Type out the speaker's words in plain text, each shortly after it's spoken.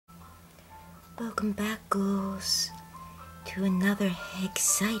Welcome back, ghouls, to another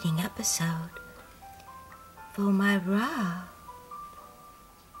exciting episode for my Ra.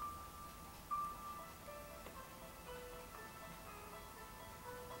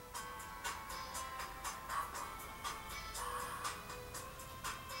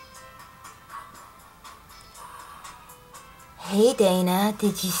 Hey Dana,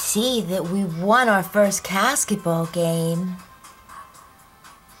 did you see that we won our first casketball game?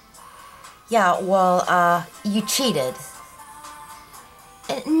 Yeah, well, you cheated.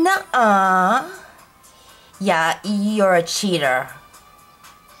 Nuh-uh. Yeah, you're a cheater.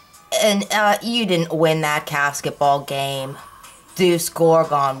 And, you didn't win that casketball game. Deuce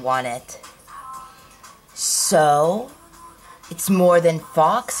Gorgon won it. So, it's more than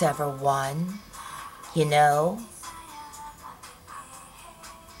Fox ever won, you know?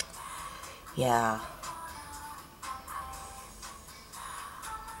 Yeah.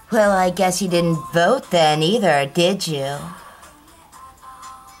 Well, I guess you didn't vote then either, did you? Yeah.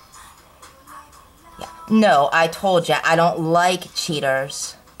 No, I told you, I don't like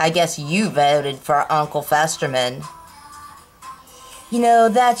cheaters. I guess you voted for Uncle Festerman. You know,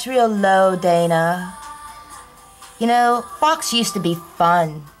 that's real low, Dana. You know, Fox used to be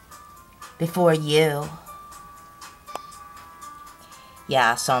fun before you.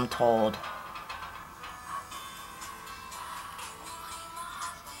 Yeah, so I'm told.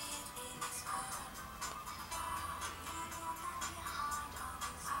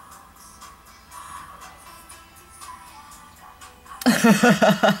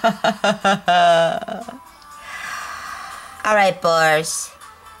 Alright, boys.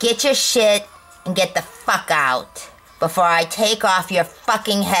 Get your shit and get the fuck out before I take off your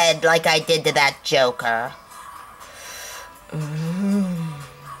fucking head like I did to that joker.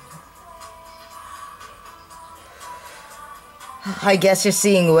 I guess you're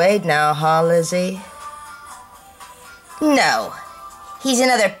seeing Wade now, huh, Lizzie? No. He's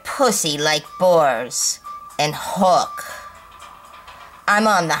another pussy like Boars and Hook. I'm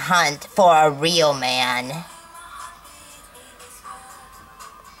on the hunt for a real man.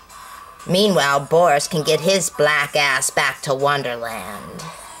 Meanwhile, Boris can get his black ass back to Wonderland.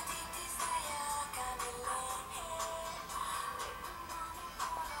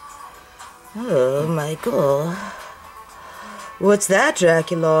 Oh, Michael. What's that,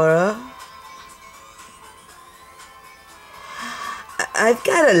 Draculaura? I've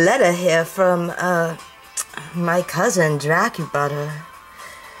got a letter here from, my cousin, Dracubutter.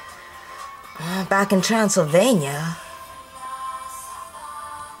 Back in Transylvania.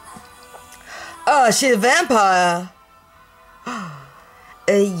 Oh, she's a vampire.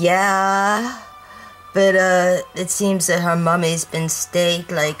 Yeah. But, it seems that her mummy's been staked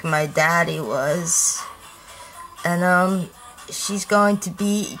like my daddy was. And, she's going to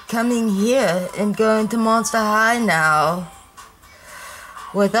be coming here and going to Monster High now.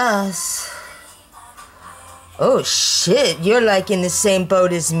 With us. Oh, shit. You're like in the same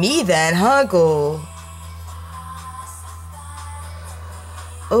boat as me then, huh, Ghoul?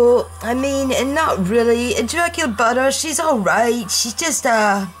 Oh, I mean, not really. Dracula Butter, she's alright. She's just,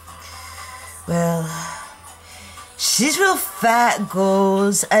 well, she's real fat,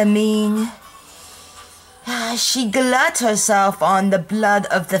 Ghouls. I mean, she gluts herself on the blood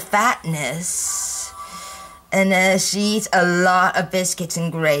of the fatness. And, she eats a lot of biscuits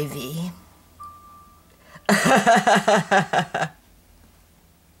and gravy.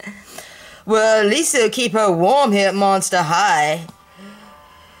 Well, at least it'll keep her warm here at Monster High.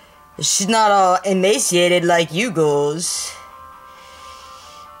 She's not all emaciated like you ghouls.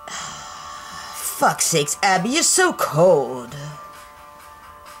 Fuck's sakes, Abby, you're so cold.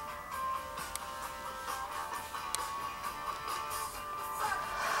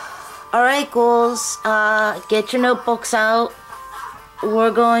 Alright, ghouls, get your notebooks out.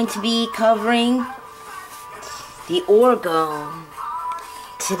 We're going to be covering the orgone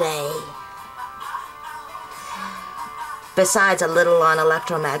today. Besides a little on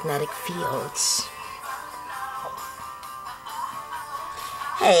electromagnetic fields.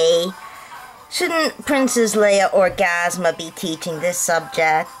 Hey, shouldn't Princess Leia Orgasma be teaching this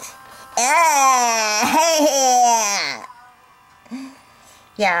subject?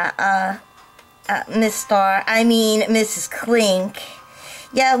 Yeah, Mrs. Klink.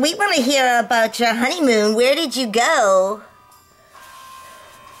 Yeah, we want to hear about your honeymoon. Where did you go?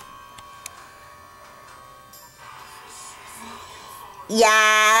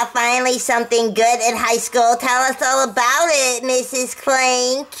 Yeah, finally something good at high school. Tell us all about it, Mrs.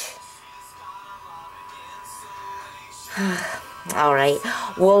 Klink. All right.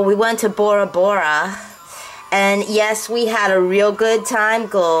 Well, we went to Bora Bora. And yes, we had a real good time,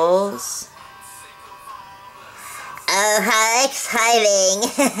 ghouls. Oh, how exciting!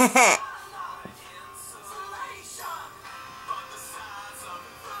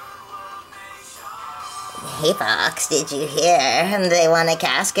 Hey Fox, did you hear? They won a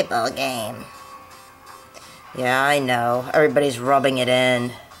casketball game. Yeah, I know. Everybody's rubbing it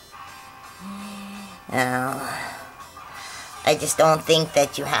in. Oh, I just don't think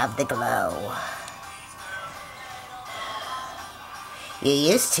that you have the glow. You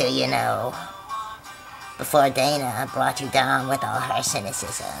used to, you know, before Dana brought you down with all her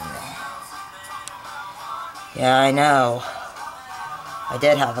cynicism. Yeah, I know. I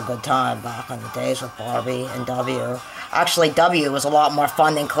did have a good time back in the days with Barbie and W. Actually, W was a lot more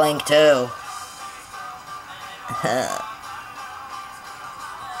fun than Klink, too.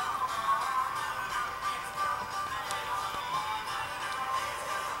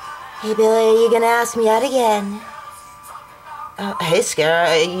 Hey Billy, are you gonna ask me out again? Hey,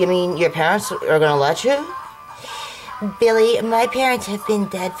 Scare, you mean your parents are gonna let you? Billy, my parents have been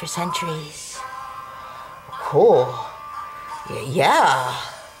dead for centuries. Cool. Yeah.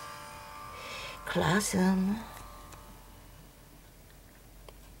 Classum.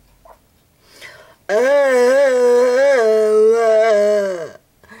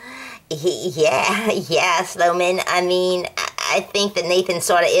 Yeah, Slowman. I mean, I think that Nathan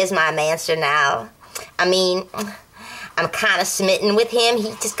sort of is my manster now. I mean, I'm kind of smitten with him.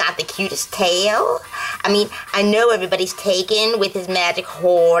 He just got the cutest tail. I mean, I know everybody's taken with his magic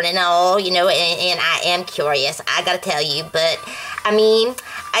horn and all, you know, and I am curious, I gotta tell you, but, I mean,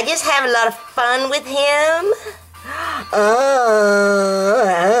 I just have a lot of fun with him.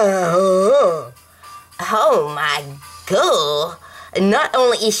 Oh my God. Not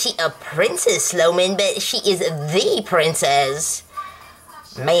only is she a princess, Slowman, but she is the princess.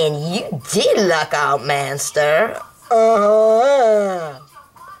 Man, you did luck out, Manster.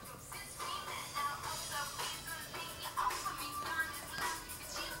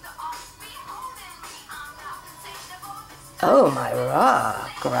 Oh my rock,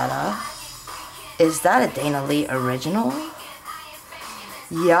 Greta. Is that a Dana Lee original?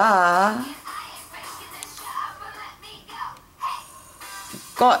 Yeah.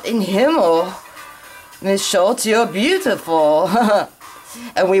 Gott in Himmel. Miss Schultz, you're beautiful.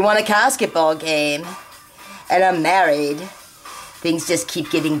 And we won a casketball game. And I'm married. Things just keep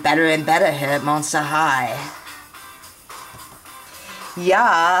getting better and better here at Monster High.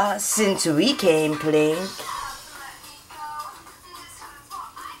 Yeah, since we came, Klink.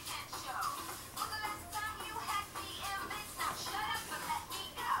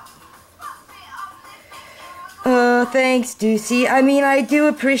 Thanks, Deucey. I mean, I do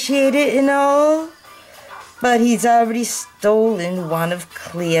appreciate it and all. But he's already stolen one of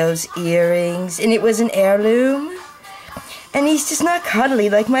Cleo's earrings, and it was an heirloom. And he's just not cuddly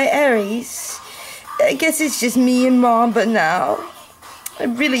like my Aries. I guess it's just me and Mom, but now I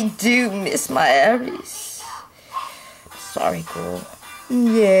really do miss my Aries. Sorry, girl.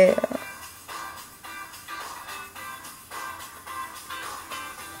 Yeah.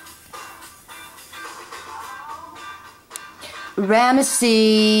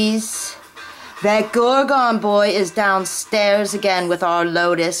 Ramesses, that Gorgon boy is downstairs again with our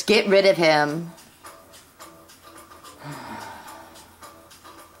Lotus. Get rid of him.